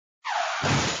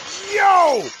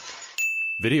Yo!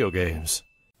 Video games.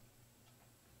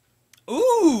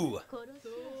 Ooh!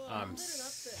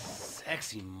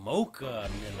 Sexy mocha,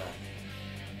 Mila.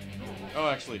 Oh,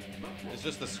 actually, it's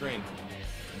just the screen.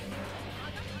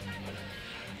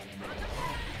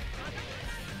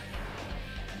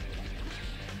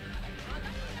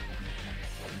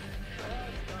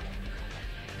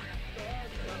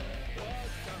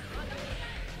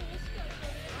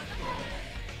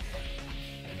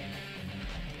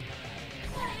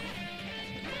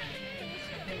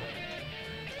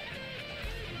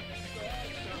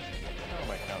 Oh,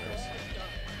 my counters.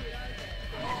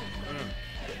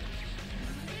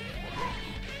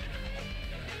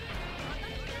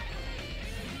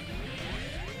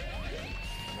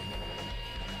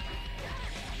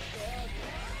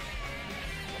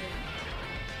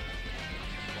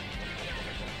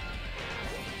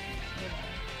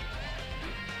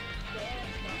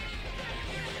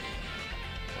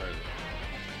 Where is it?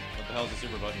 What the hell is the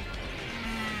super button?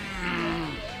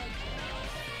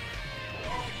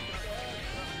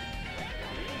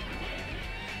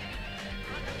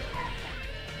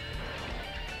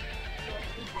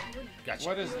 Gotcha.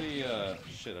 What is the,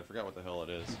 shit, I forgot what the hell it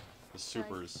is. The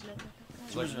supers.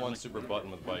 It's like one super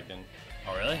button with biking.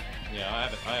 Oh, really? Yeah, I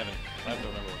have to remember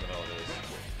what the hell it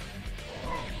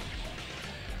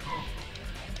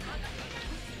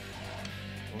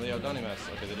is. Leo, don't even mess.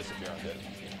 Okay, they disappear on dead.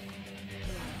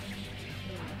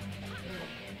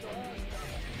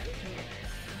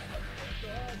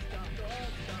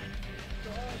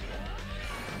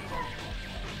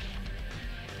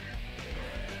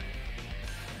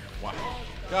 Wow.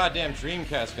 Goddamn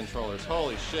Dreamcast controllers.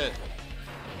 Holy shit.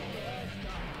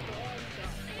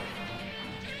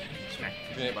 Smack.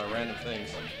 Being hit by random things.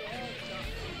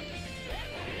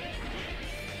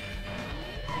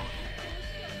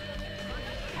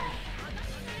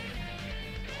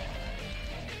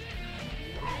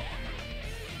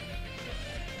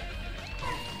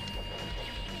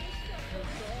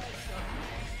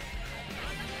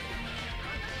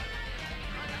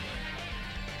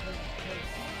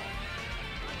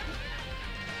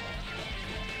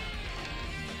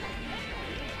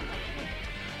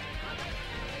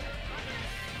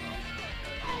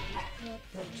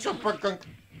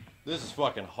 This is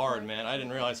fucking hard, man. I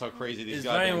didn't realize how crazy these It's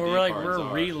goddamn funny, D we're cards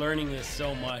are. relearning this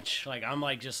so much. Like I'm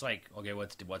like just like, okay,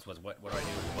 what do I do with what?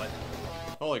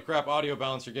 Holy crap, audio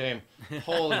balance your game.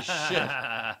 Holy shit.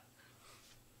 Now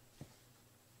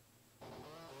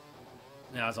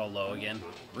it's all low again.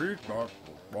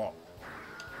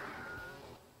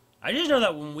 I just know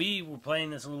that when we were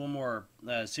playing this a little more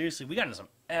seriously, we got into some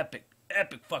epic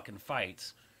fucking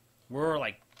fights. We're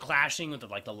like clashing with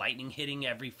the lightning hitting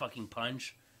every fucking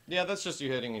punch. Yeah, that's just you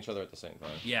hitting each other at the same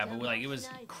time. Yeah, but like it was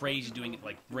crazy doing it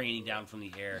like raining down from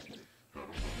the air.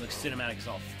 Like cinematic as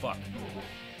all fuck.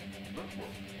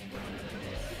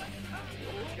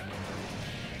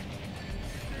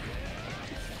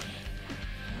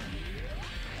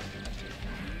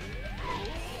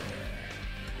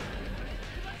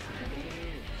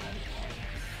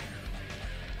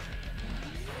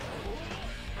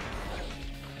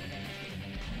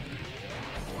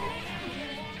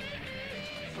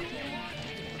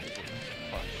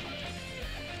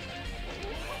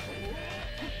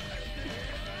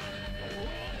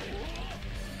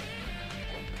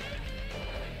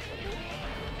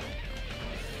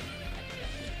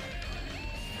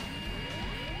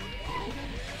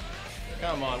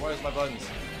 Come on, where's my buttons?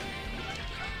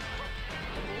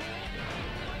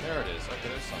 There it is. Okay,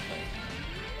 there's something.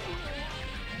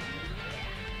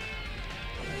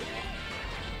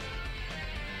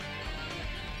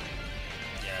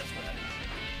 Yeah, that's what I did.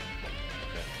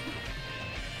 Okay.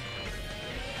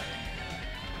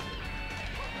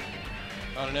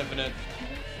 Found an infinite.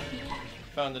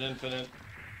 Found an infinite.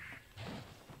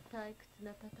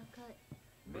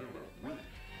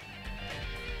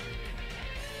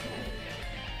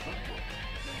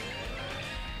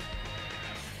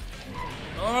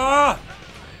 Ah!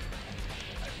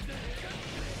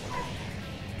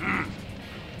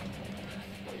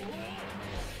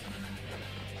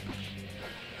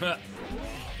 Huh.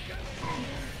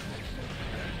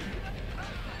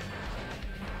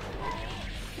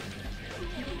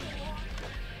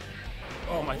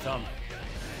 Oh, my thumb.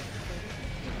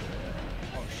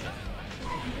 Oh, shit.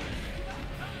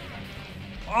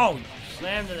 Oh, you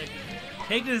slammed to the...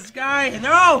 Take to the sky!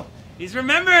 No! He's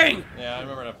remembering! Yeah, I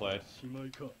remember when I played.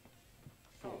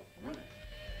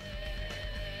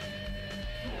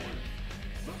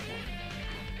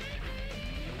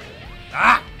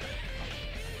 Ah!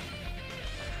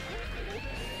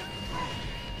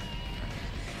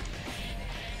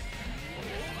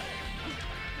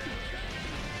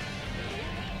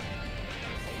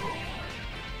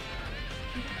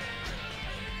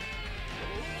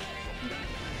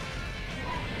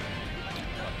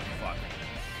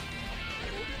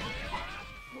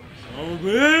 Oh,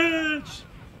 bitch!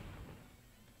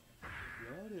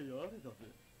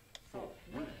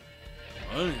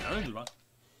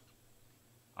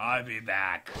 I'll be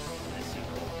back.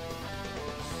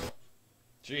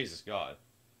 Jesus God.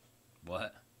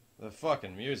 What? The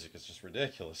fucking music is just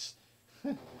ridiculous.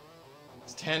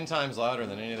 It's 10 times louder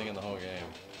than anything in the whole game.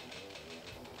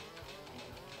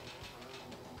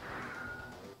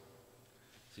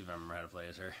 See if I remember how to play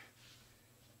as her.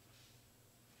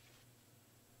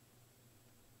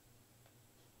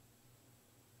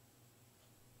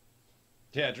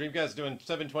 Yeah, Dreamcast doing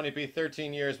 720p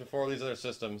 13 years before all these other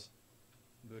systems.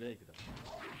 I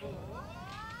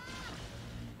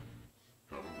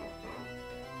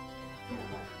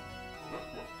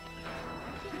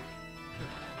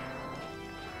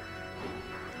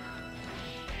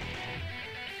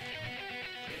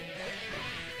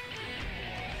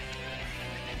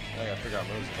gotta figure out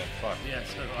moves again. Fuck. Yeah,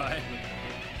 so do I.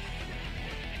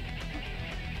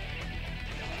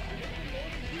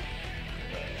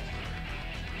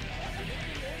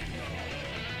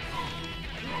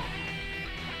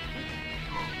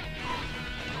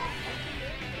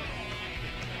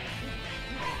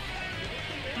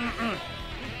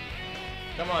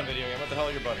 Come on, video game. What the hell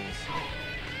are your buttons?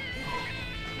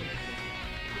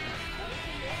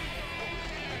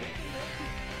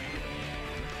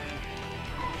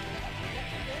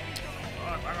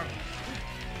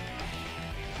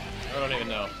 I don't even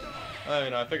know. I don't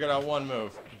even know. I figured out one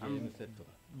move. I'm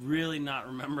really not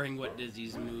remembering what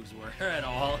Dizzy's moves were at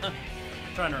all. I'm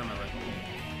trying to remember.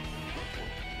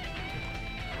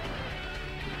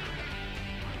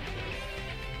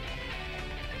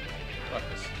 Fuck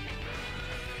this.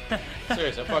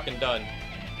 Seriously, I'm fucking done.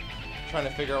 Trying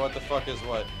to figure out what the fuck is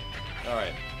what.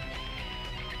 Alright.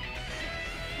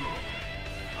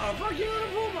 Oh, fuck you in a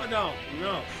Puma! No. I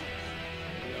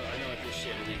know what this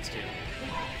shit leads to.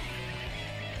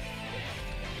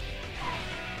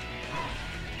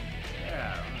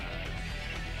 Yeah.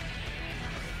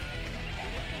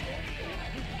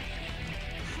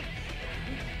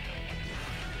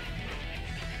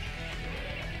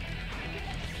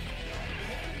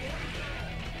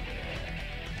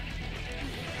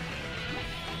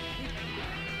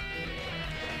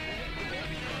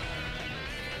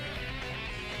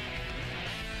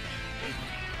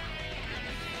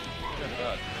 Good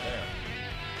God, damn.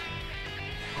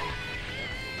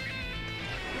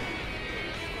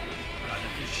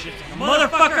 Shit,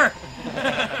 motherfucker!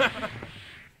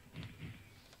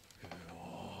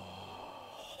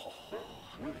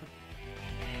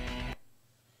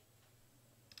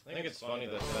 I think it's funny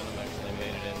that Venom actually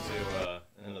made it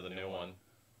into the new one.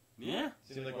 Yeah?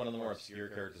 Seemed like one of the more obscure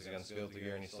characters against Guilty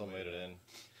Gear, and he still made it in.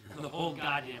 The whole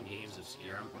goddamn game's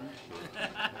obscure.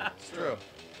 It's true.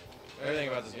 Everything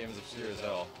about this game is obscure as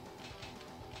hell.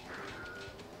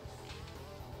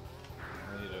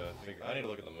 I need to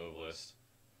look at the move list.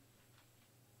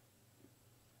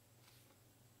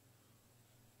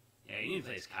 Yeah, you need to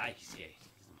play this Kai's game.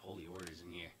 Some holy orders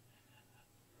in here.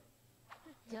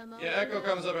 Yeah, Echo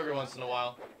comes up every once in a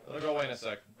while. It'll go away in a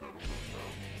sec.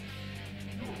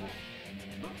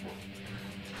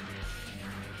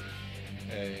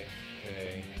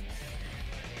 Okay.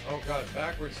 Oh god,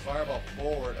 backwards, fireball,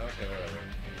 forward. Okay, whatever.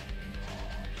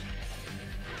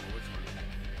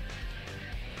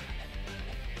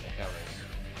 Counters.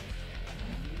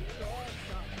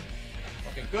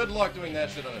 Okay, good luck doing that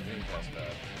shit on a Dreamcast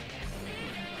pad.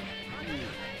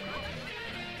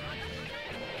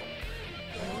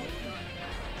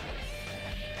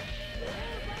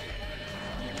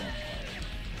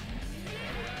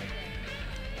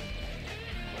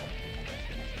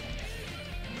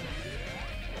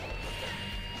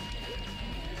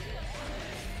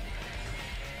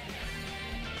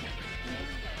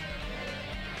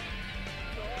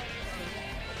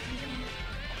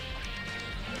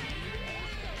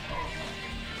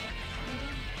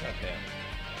 Goddamn.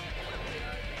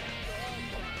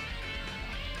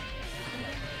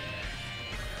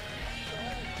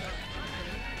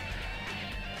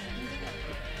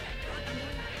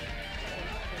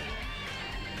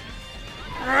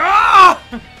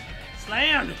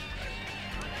 Slammed!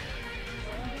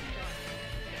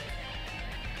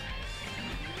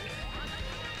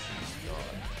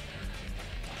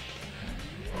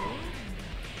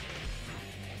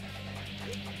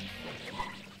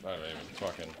 Not even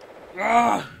fucking.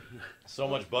 Ah! So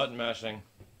much button mashing.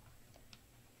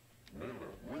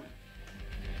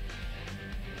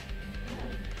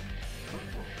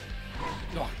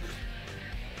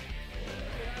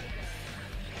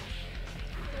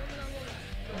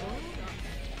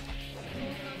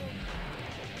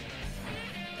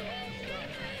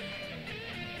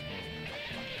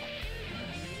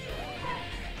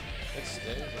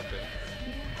 days? Okay.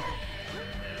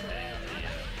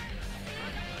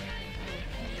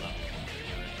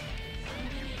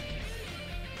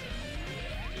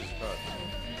 Jesus Christ.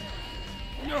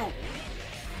 No! What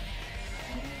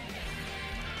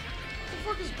the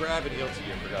fuck is grab and Guilty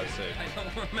Gear, for God's sake? I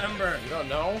don't remember. You don't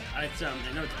know? I know it's B.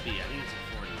 I think it's a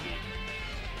 40B.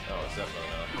 Oh, it's definitely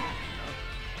not. No?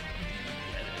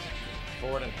 Yeah, it is.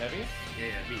 Forward and heavy?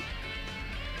 Yeah, B.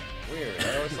 Weird.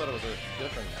 I always thought it was a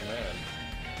different command.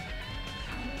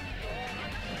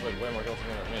 Wait, way more Guilty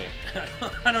Gear than me.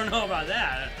 I don't know about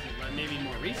that. But maybe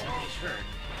more recently, sure.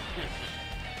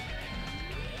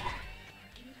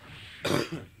 I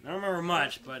don't remember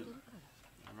much, but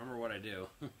I remember what I do.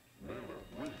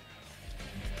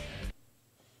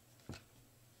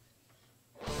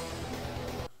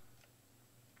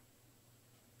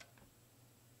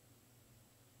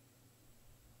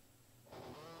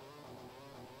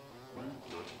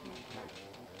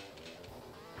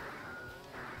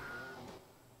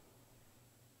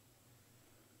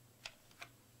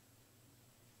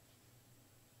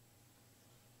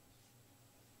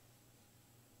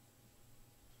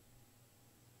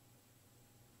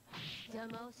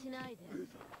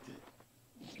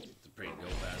 It's a pretty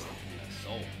dope ass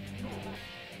soul.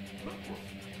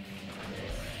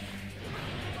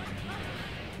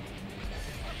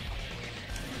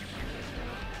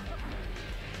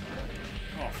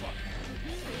 Oh fuck.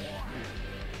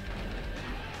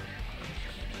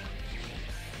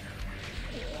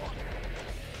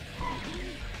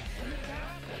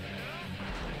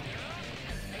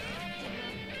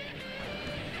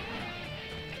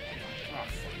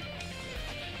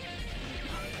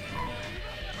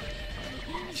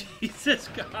 Jesus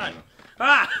God!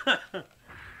 Ah!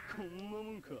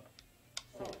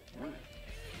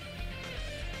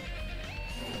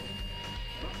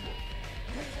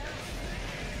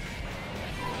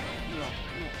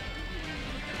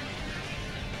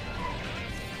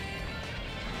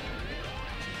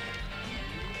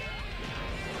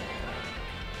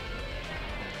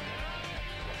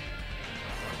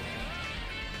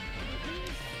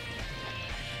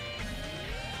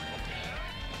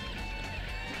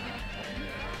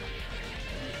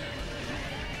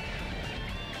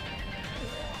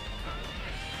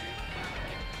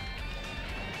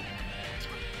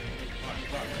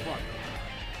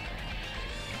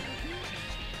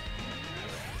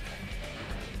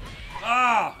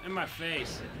 Ah! In my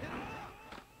face.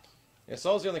 Yeah,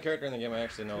 Saul's the only character in the game I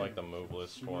actually know like the move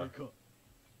list for.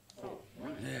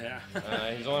 Yeah.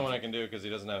 He's the only one I can do because he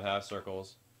doesn't have half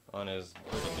circles on his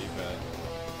freaking D-pad.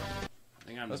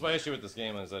 That's my issue with this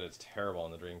game is that it's terrible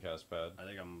on the Dreamcast pad. I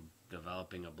think I'm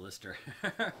developing a blister.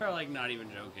 Like, not even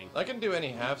joking. I can do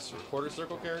any quarter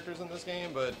circle characters in this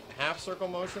game, but half circle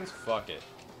motions, fuck it.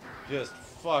 Just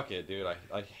fuck it, dude.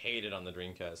 I hate it on the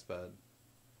Dreamcast pad.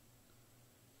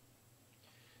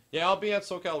 Yeah, I'll be at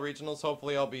SoCal Regionals.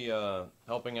 Hopefully I'll be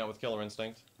helping out with Killer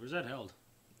Instinct. Where's that held?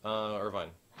 Irvine.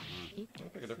 I'll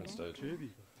pick a different stage.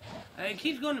 It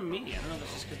keeps going to me. I don't know if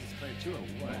it's just because it's player 2 or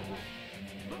what.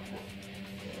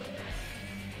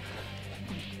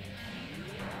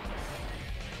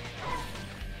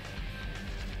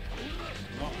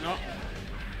 No, no.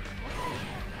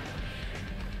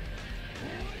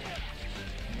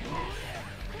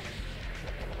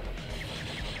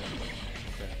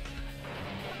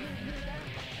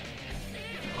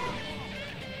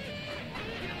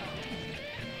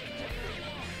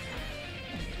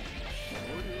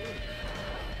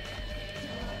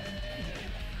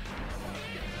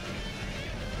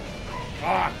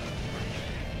 Fuck!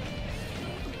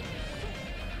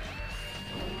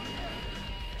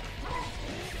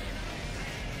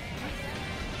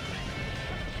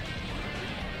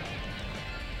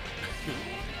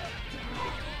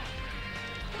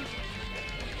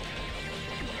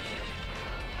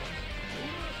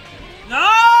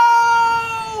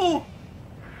 No!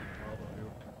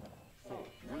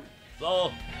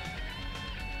 So.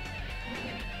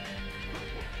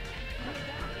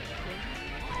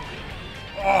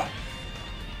 Oh.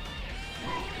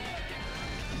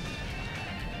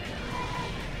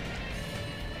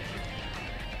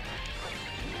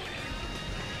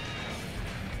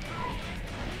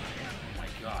 My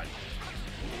God.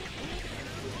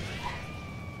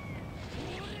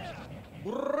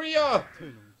 Bria!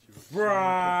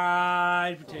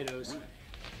 Fried potatoes.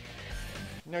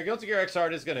 No, Guilty Gear X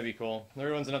Hard is gonna be cool.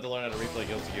 Everyone's gonna have to learn how to replay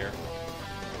Guilty Gear.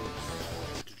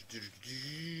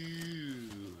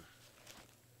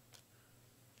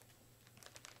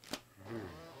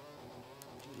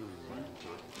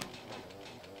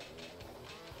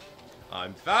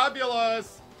 I'm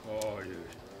fabulous! Oh, dude.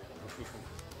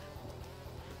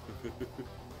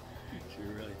 Should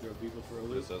we really throw people for a It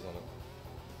loop? says on it.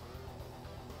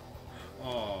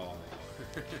 Oh.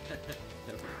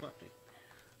 That was funny.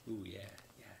 Ooh, yeah.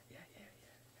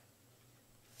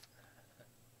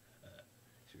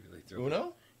 Should we really throw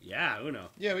Uno? Yeah, Uno.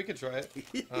 Yeah, we could try it.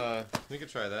 We could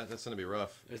try that. That's gonna be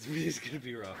rough. It's gonna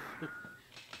be rough.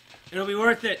 It'll be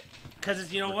worth it, cause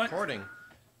it's, you know what? Recording.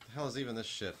 The hell is even this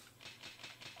shit?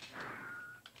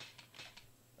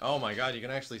 Oh my god, you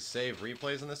can actually save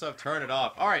replays and this stuff? Turn it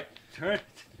off. Alright. We're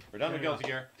done with Guilty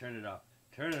Gear. Turn it off.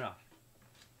 Turn it off.